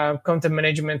a content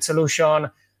management solution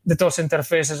that also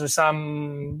interfaces with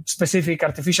some specific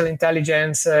artificial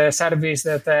intelligence service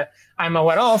that I'm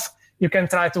aware of, you can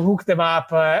try to hook them up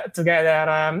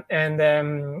together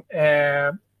and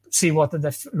see what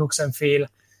the looks and feel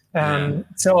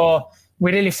So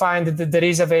we really find that there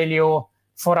is a value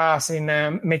for us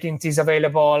in making these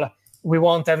available. We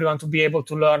want everyone to be able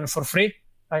to learn for free.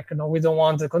 We don't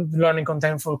want the learning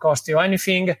Contentful cost you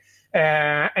anything.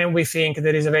 And we think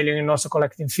there is a value in also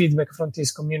collecting feedback from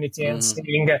this community and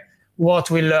seeing what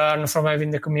we learn from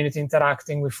having the community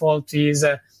interacting with all these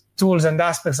tools and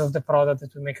aspects of the product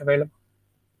that we make available.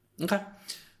 Okay.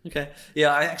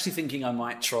 Yeah, I'm actually thinking I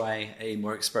might try a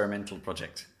more experimental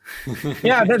project.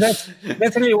 Yeah, that's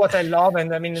really what I love.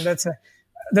 And I mean, that's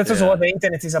also what the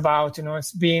internet is about.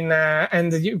 It's been,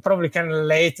 and you probably can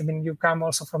relate. I mean, you come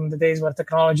also from the days where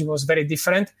technology was very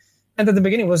different. And at the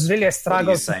beginning was really a struggle. What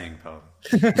are you saying, Paul?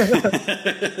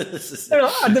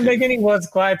 At the beginning was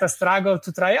quite a struggle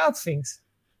to try out things.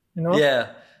 Yeah,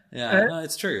 no,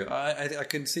 it's true. I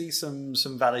can see some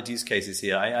valid use cases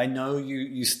here. I know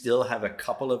you still have a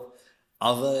couple of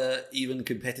other even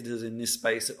competitors in this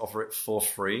space that offer it for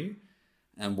free.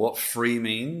 And what free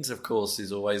means, of course,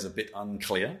 is always a bit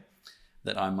unclear.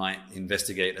 That I might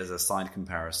investigate as a side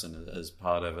comparison as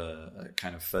part of a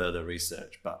kind of further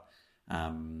research. But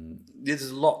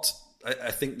there's a lot.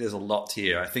 I think there's a lot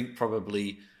here. I think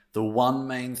probably the one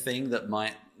main thing that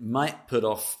might put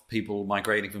off people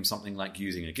migrating from something like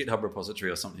using a GitHub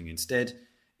repository or something instead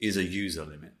is a user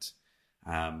limit.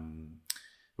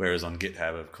 Whereas on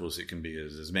GitHub, of course, it can be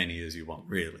as many as you want,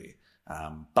 really.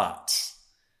 But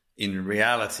in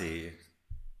reality,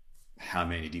 how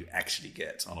many do you actually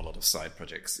get on a lot of side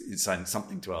projects? It's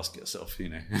something to ask yourself,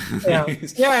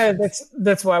 Yeah,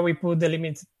 that's why we put the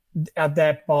limit at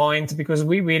that point, because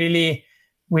we really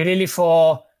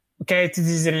for, okay, this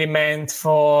is really meant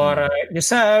for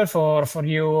yourself or for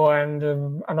you and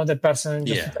another person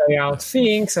just to try out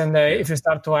things. And if you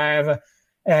start to have,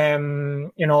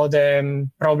 the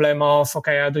problem of,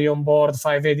 okay, how do you onboard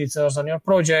 5 editors on your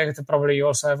project? Probably you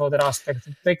also have other aspects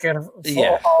to take care of.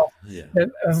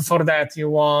 For that, you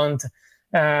want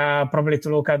probably to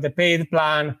look at the paid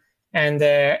plan and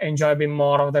enjoy a bit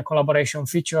more of the collaboration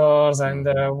features and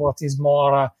what is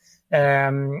more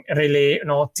really,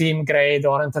 team grade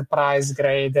or enterprise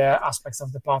grade aspects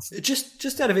of the platform.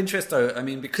 Just out of interest, though, I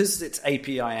mean, because it's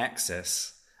API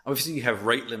access, obviously you have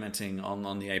rate limiting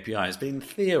on the APIs, but in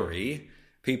theory,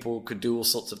 people could do all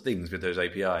sorts of things with those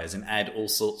APIs and add all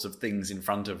sorts of things in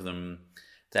front of them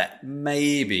that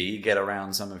maybe get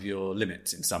around some of your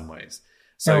limits in some ways.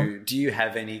 So do you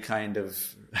have any kind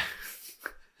of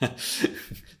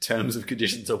terms of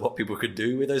conditions of what people could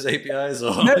do with those APIs?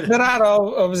 Or? There are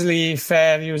obviously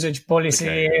fair usage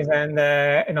policies, and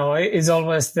it's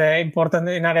always important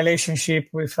in a relationship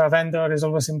with a vendor. It's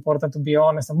always important to be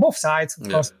honest on both sides, of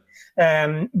course.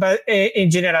 But in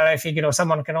general, I think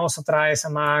someone can also try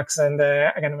some hacks, and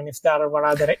again, I mean, if they are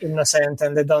rather innocent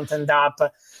and they don't end up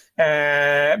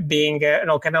being,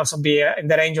 can also be in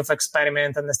the range of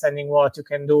experiment, understanding what you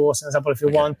can do. For example, if you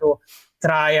want to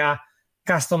try a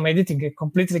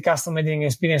completely custom editing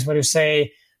experience where you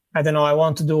say, I don't know, I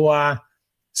want to do a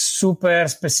super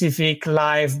specific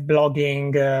live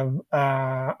blogging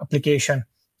application.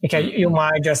 Okay, you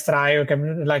might just try,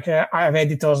 I have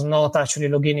editors not actually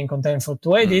logging in Contentful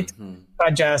to edit,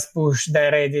 but just push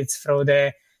their edits through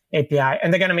the API.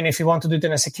 And again, I mean, if you want to do it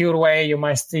in a secure way, you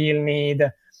might still need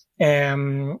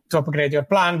to upgrade your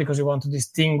plan because you want to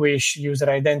distinguish user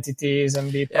identities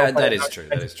and be proper. That is true.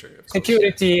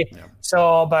 Security. Yeah.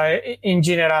 So, but in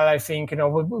general, I think,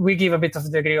 we give a bit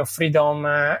of degree of freedom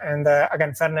and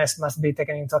again, fairness must be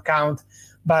taken into account,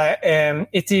 but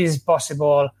it is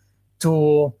possible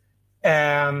to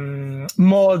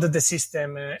mold the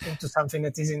system into something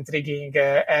that is intriguing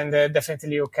and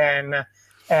definitely you can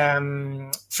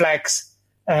flex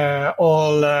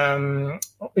all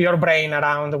your brain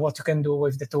around what you can do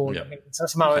with the tool. Yeah. I mean, so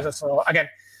somehow also, again,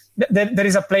 there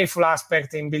is a playful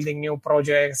aspect in building new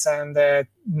projects and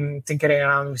tinkering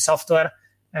around with software,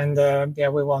 and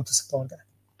we want to support that.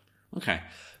 Okay.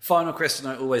 Final question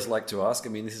I always like to ask. I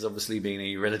mean, this has obviously been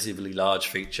a relatively large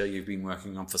feature you've been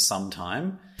working on for some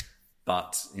time,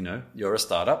 but, you're a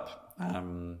startup.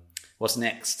 What's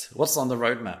next? What's on the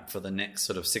roadmap for the next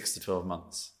sort of 6 to 12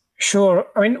 months? Sure.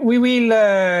 I mean, we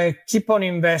will keep on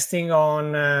investing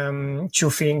on 2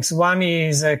 things. One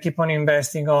is keep on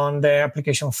investing on the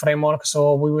application framework.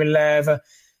 So we will have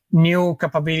new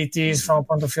capabilities from a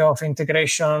point of view of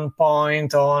integration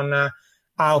point on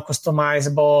how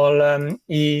customizable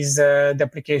is the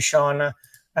application,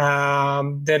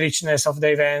 the richness of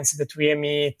the events that we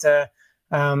emit,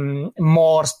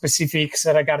 more specifics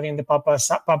regarding the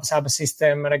PubSub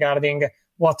system, regarding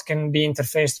what can be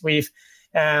interfaced with,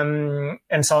 and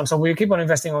so on. So we'll keep on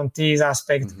investing on these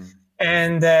aspects.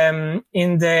 And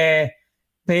in the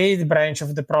paid branch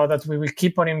of the product, we will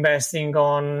keep on investing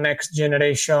on next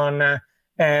generation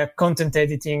content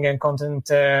editing and content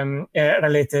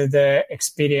related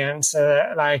experience,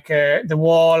 like the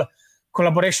whole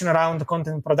collaboration around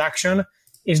content production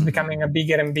is becoming a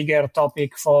bigger and bigger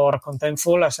topic for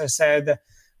Contentful. As I said,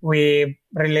 we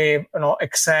really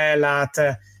excel at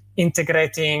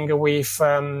integrating with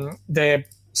the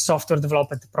software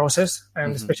development process,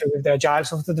 and especially with the agile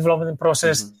software development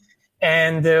process.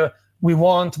 And we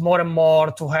want more and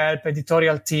more to help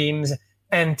editorial teams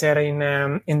enter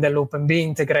in the loop and be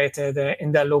integrated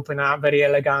in the loop in a very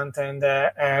elegant and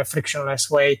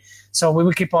frictionless way. So we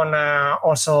will keep on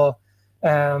also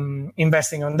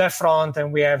investing on that front,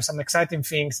 and we have some exciting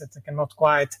things that I cannot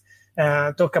quite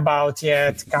talk about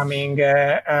yet coming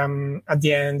at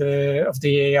the end of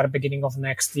the year, beginning of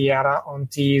next year on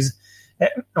this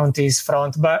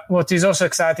front. But what is also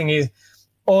exciting is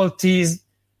all these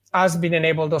has been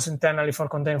enabled also internally for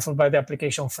Contentful by the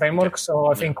application framework.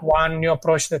 So I think one new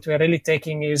approach that we're really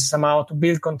taking is somehow to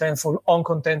build Contentful on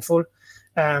Contentful,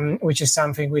 which is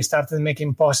something we started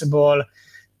making possible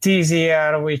this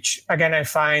year, which again I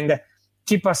find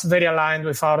keep us very aligned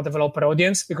with our developer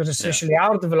audience, because essentially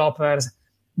our developers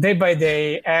day by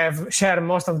day share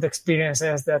most of the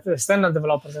experiences that the standard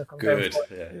developers at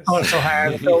Contentful also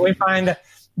have. So we find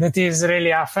that is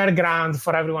really a fair ground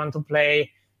for everyone to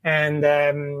play. And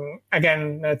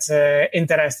again, that's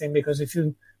interesting, because if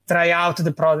you try out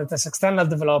the product as external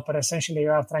developer, essentially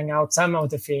you are trying out some of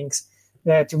the things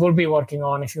that you will be working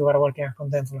on if you were working at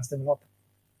Contentful as developer.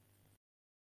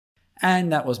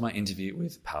 And that was my interview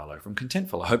with Paolo from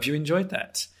Contentful. I hope you enjoyed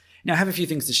that. Now, I have a few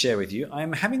things to share with you.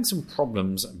 I'm having some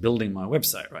problems building my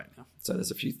website right now. So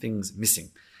there's a few things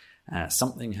missing.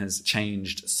 Something has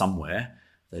changed somewhere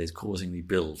that is causing the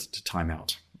build to time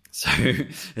out. So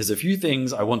there's a few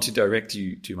things I want to direct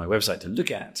you to my website to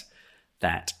look at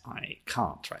that I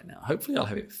can't right now. Hopefully I'll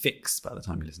have it fixed by the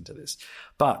time you listen to this.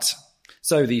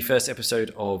 So the first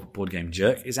episode of Board Game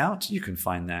Jerk is out. You can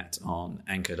find that on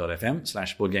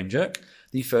anchor.fm/boardgamejerk.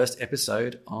 The first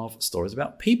episode of Stories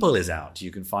About People is out.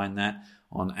 You can find that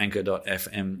on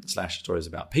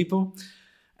anchor.fm/storiesaboutpeople.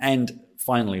 And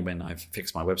finally, when I've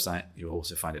fixed my website, you'll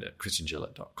also find it at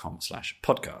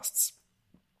christiangillett.com/podcasts.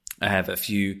 I have a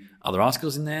few other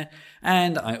articles in there,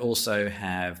 and I also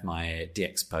have my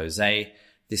DXpose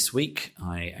this week.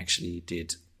 I actually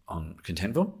did on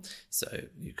Contentful, so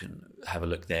you can have a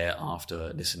look there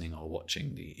after listening or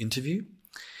watching the interview.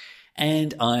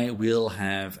 And I will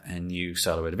have a new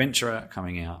solo adventurer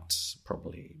coming out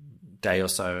probably a day or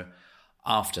so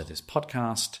after this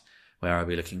podcast, where I'll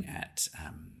be looking at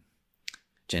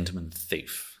Gentleman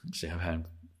Thief. Actually, I'm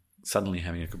suddenly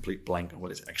having a complete blank on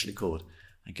what it's actually called.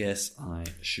 I guess I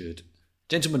should...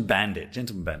 Gentleman Bandit,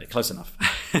 close enough.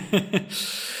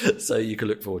 So you can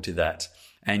look forward to that.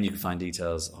 And you can find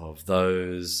details of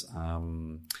those.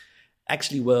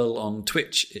 Actually, on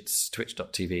Twitch, it's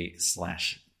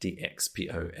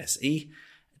twitch.tv/DXPOSE,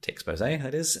 DXpose,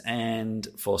 that is. And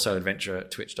for Solo Adventurer,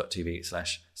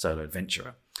 twitch.tv/Solo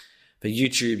Adventurer. For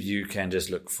YouTube, you can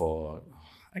just look for...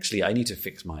 Actually, I need to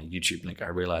fix my YouTube link. I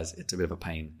realize it's a bit of a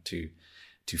pain to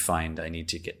find. I need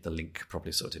to get the link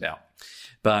properly sorted out.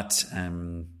 But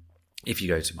if you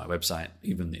go to my website,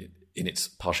 even in its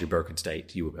partially broken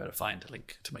state, you will be able to find a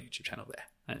link to my YouTube channel there.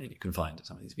 And you can find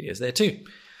some of these videos there too.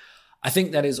 I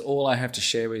think that is all I have to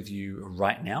share with you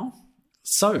right now.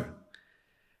 So,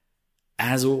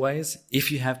 as always,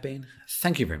 if you have been,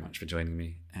 thank you very much for joining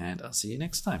me, and I'll see you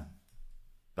next time.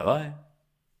 Bye-bye.